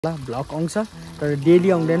blog आउँछ तर daily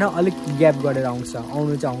आउँदैन अलिक ग्याप गरेर आउँछ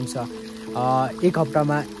आउनु चाहिँ आउँछ एक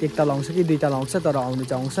हप्तामा एक ताल आउँछ कि दुई ताल आउँछ तर आउनु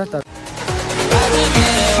चाहिँ आउँछ तर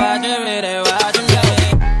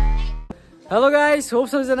हेलो गाइस होप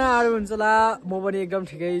सबैजना आरो हुन्छ होला म पनि एकदम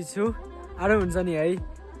ठिकै छु आरो हुन्छ नि है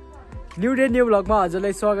न्यू डे न्यू भ्लगमा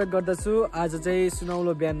हजुरलाई स्वागत गर्दछु आज चाहिँ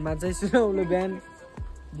सुनौलो बिहानमा चाहिँ सुनौलो बिहान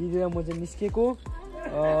दिदी र म चाहिँ निस्केको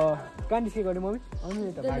कहाँ निस्केको नि मम्मी आउनु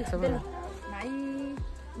नि त भाग छ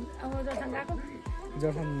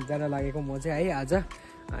जोरथाङ जान लागेको म चाहिँ है आज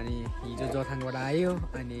अनि हिजो जोरथाङबाट आयो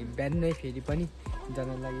अनि बिहान नै फेरि पनि जान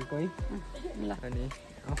लागेको है अनि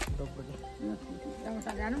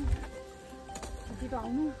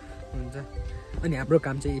हुन्छ अनि हाम्रो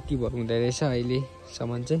काम चाहिँ यति भयो हुँदै रहेछ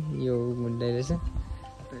अहिलेसम्म चाहिँ यो हुँदै रहेछ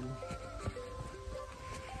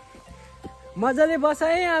मजाले बस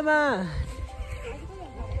है आमा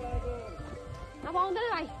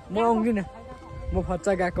म आउँदिनँ म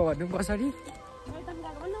फच्चा गएको भन्नु कसरी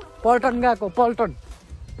पल्टन गएको पल्टन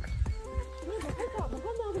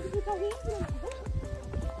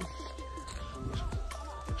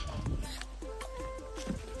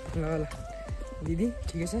ल ल दिदी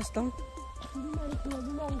ठिकै छ त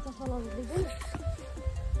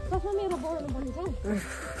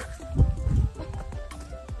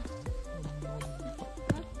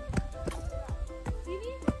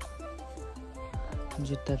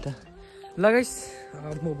जुत्ता त लगाइस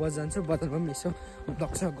म बजार जान्छु बजारमा पनि यसो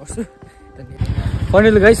लक्ष्य गर्छु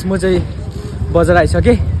फाइनली गाइस म चाहिँ बजार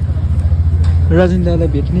आइसकेँ राजुन दालाई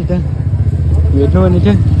भेट्ने त भेट्नु भने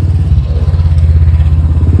थियो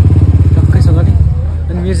टक्कैसँग नि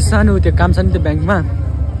अनि मेरो चाहिँ सानो त्यो काम छ नि त्यो ब्याङ्कमा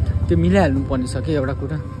त्यो मिलाइहाल्नु पर्ने छ कि एउटा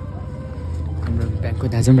कुरा हाम्रो ब्याङ्कको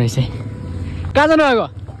दाजु पनि रहेछ कहाँ जानु आएको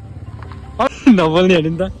नबोल्ने हेर्नु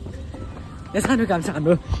नि त यहाँ सानो काम छ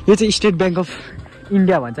हाम्रो यो चाहिँ स्टेट ब्याङ्क अफ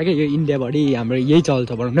इन्डिया भन्छ कि यो इन्डियाभरि हाम्रो यही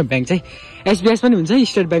चल्छ भनौँ न ब्याङ्क चाहिँ एसबिआई पनि हुन्छ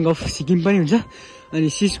स्टेट ब्याङ्क अफ सिक्किम पनि हुन्छ अनि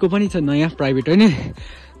सिसको पनि छ नयाँ प्राइभेट होइन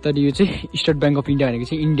तर यो चाहिँ स्टेट ब्याङ्क अफ इन्डिया भनेको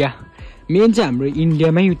चाहिँ इन्डिया मेन चाहिँ हाम्रो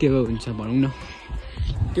इन्डियामै त्यो हुन्छ भनौँ न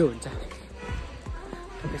त्यो हुन्छ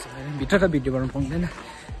भित्र त भिडियो बनाउनु पाउँदैन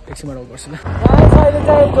एकछिनबाट गर्छु ल अहिले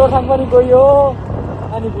चाहिँ जोरथाङ पनि गयो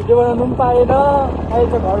अनि भिडियो बनाउनु पनि पाएन अहिले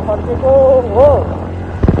चाहिँ घर फर्केको हो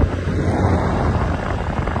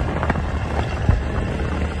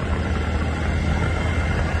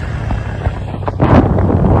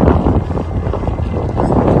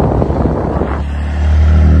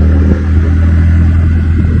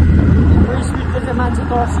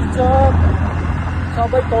तर्सिन्छ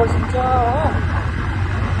सबै तर्सिन्छ हो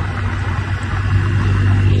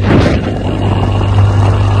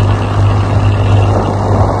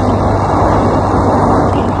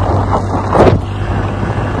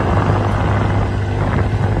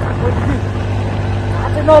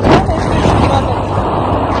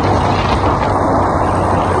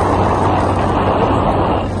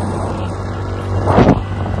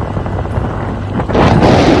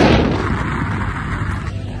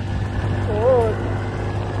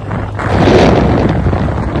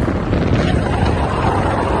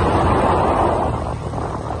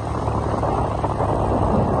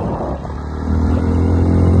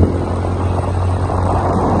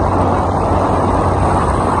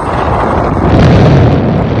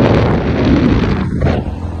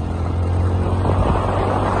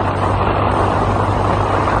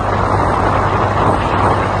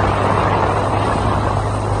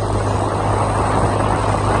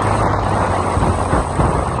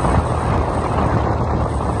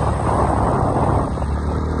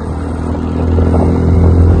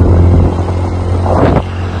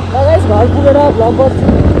घर पुगेर भ्लग गर्छु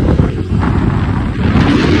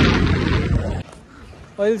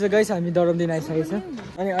अहिले चाहिँ गाइस हामी दरमदिन आइसकेको छ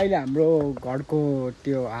अनि अहिले हाम्रो घरको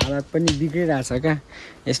त्यो हालत पनि बिग्रिरहेछ क्या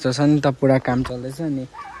यस्तो छ नि त पुरा काम चल्दैछ अनि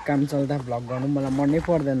काम चल्दा भ्लग गर्नु मलाई मनै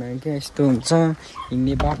पर्दैन क्या यस्तो हुन्छ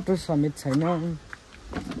हिँड्ने बाटो समेत छैन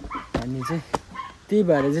अनि चाहिँ त्यही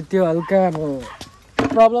भएर चाहिँ त्यो हल्का अब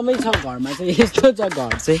प्रब्लमै छ घरमा चाहिँ यस्तो छ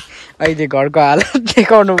घर चाहिँ अहिले घरको हालत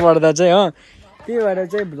देखाउनु पर्दा चाहिँ हो त्यही भएर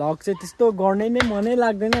चाहिँ भ्लग चाहिँ त्यस्तो गर्ने नै मनै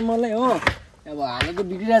लाग्दैन मलाई हो अब हालत त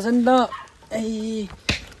बिग्रिरहेछ नि त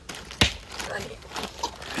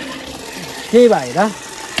त्यही भएर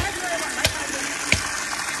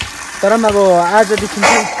तर पनि अब आजदेखि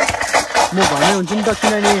चाहिँ म घरमै हुन्छु नि त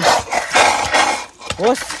किनभने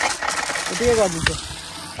होस् यतिकै गरिदिन्छु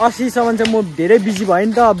 80सम्म चाहिँ म धेरै बिजी भएँ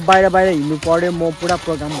नि त बाहिर हिँड्नु पऱ्यो म पुरा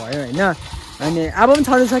प्रोग्राम भयो होइन अनि अब पनि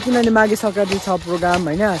छँदैछ किनभने माघे सङ्क्रान्ति छ प्रोग्राम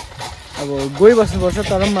होइन अब गइबस्नुपर्छ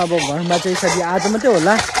तर पनि अब घरमा चाहिँ यसरी आज मात्रै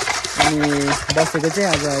होला अनि बसेको चाहिँ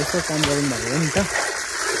आज यसो काम गरौँ भनेर नि त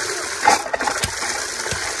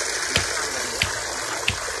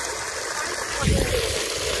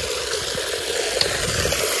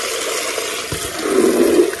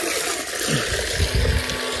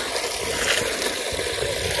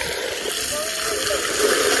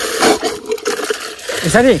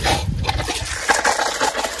यसरी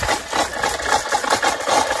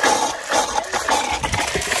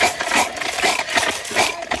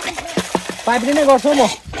पाइपले नै गर्छु म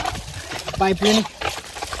पाइपले नै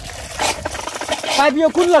पाइप यो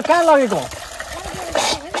कुन कहाँ लगेको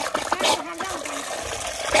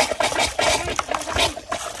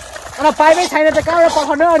अनि पाइपै छैन त कहाँबाट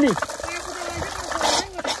पखाउनु अनि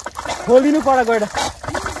खोलिदिनु पर्यो गएर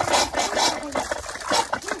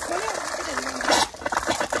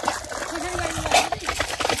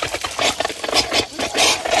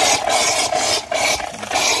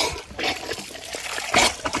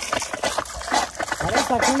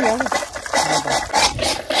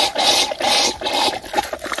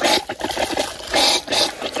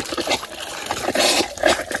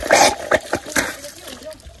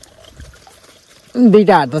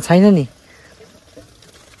दुईटा हात त छैन नि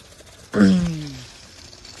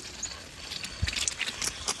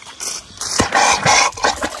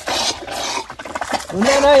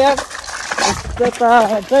हुँदैन यार यस्तो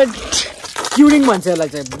त क्युरिङ भन्छ यसलाई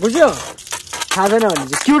चाहिँ बुझ्यो थाहा छैन भने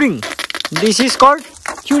चाहिँ curing this is called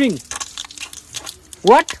curing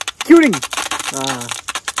what curing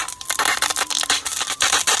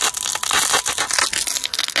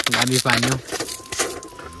गाडी पानी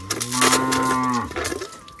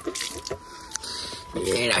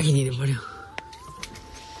राखिदिनु पर्यो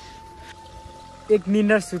एक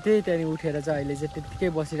मिनट सुतेँ त्यहाँदेखि उठेर चाहिँ अहिले चाहिँ त्यत्तिकै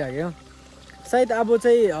बसिरहेको सायद अब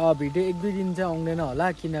चाहिँ भिडियो एक दुई दिन चाहिँ आउँदैन होला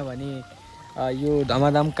किनभने यो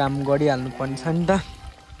धमाधम काम गरिहाल्नु पर्ने छ नि त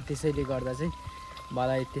त्यसैले गर्दा चाहिँ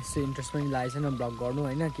मलाई त्यस्तो इन्ट्रेस्ट पनि लागेको छैन भ्लग गर्नु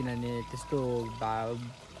होइन किनभने त्यस्तो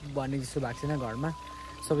भन्ने जस्तो भएको छैन घरमा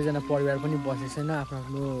सबैजना परिवार पनि बसेको छैन आफ्नो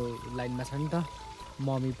आफ्नो लाइनमा छ नि त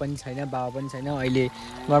मम्मी पनि छैन बाबा पनि छैन अहिले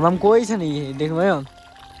घरमा पनि कोही छैन देख्नुभयो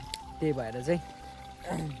त्यही भएर चाहिँ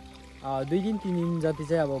 2 दिन 3 दिन जति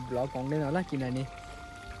चाहिँ अब भ्लग आउँदैन होला किनभने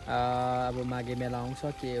अब माघे मेला आउँछ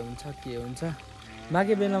के हुन्छ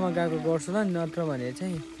माघे मेलामा गएको गर्छु ल नत्र भने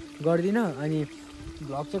चाहिँ गर्दिनँ अनि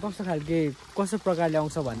भ्लग चाहिँ कस्तो प्रकारले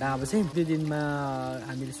आउँछ भन्दा अब चाहिँ 2 दिनमा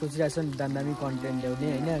हामीले सोचिरहेछौँ दामी कन्टेन्ट ल्याउने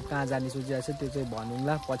होइन कहाँ जाने सोचिरहेछ त्यो चाहिँ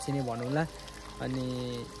भनौँला पछि नै भनौँला अनि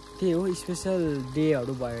त्यही हो स्पेसल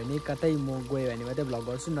डेहरू भयो भने कतै म गएँ भने मात्रै भ्लग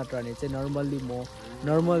गर्छु नत्र भने चाहिँ नर्मल्ली म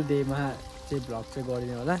नर्मल डेमा चाहिँ भ्लग चाहिँ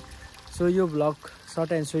गरिदिनु होला सो यो भ्लग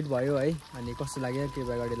सर्ट एन्ड स्विट भयो है अनि कस्तो लाग्यो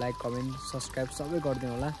कृपया गरी लाइक कमेन्ट सब्सक्राइब सबै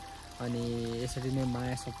गरिदिनु होला अनि यसरी नै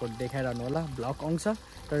माया सपोर्ट देखाइरहनु होला भ्लग आउँछ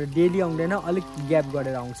तर डेली आउँदैन अलिक ग्याप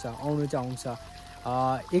गरेर आउनु चाहिँ आउँछ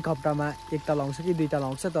एक हप्तामा एक ताल आउँछ कि 2 ताल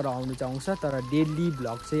आउँछ तर आउनु चाहिँ आउँछ तर डेली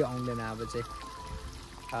भ्लग चाहिँ आउँदैन अब चाहिँ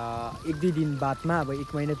 1-2 दिन बादमा अब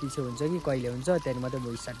 1 महिना पछि हुन्छ कि कहिले हुन्छ त्यहाँदेखि मात्रै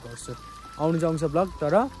म स्टार्ट गर्छु आउनु चाहिँ आउँछ भ्लग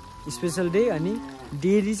तर स्पेसल डे अनि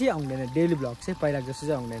डेली चाहिँ आउँदैन डेली भ्लग चाहिँ पहिलाको जस्तो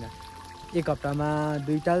चाहिँ आउँदैन एक हप्तामा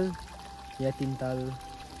 2 ताल या 3 ताल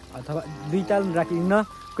अथवा 2 ताल राखिदिन्न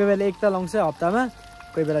कोही बेला 1 ताल आउँछ हप्तामा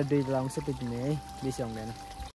कोही बेला 2 ताल आउँछ त्यति नै है बेसी आउँदैन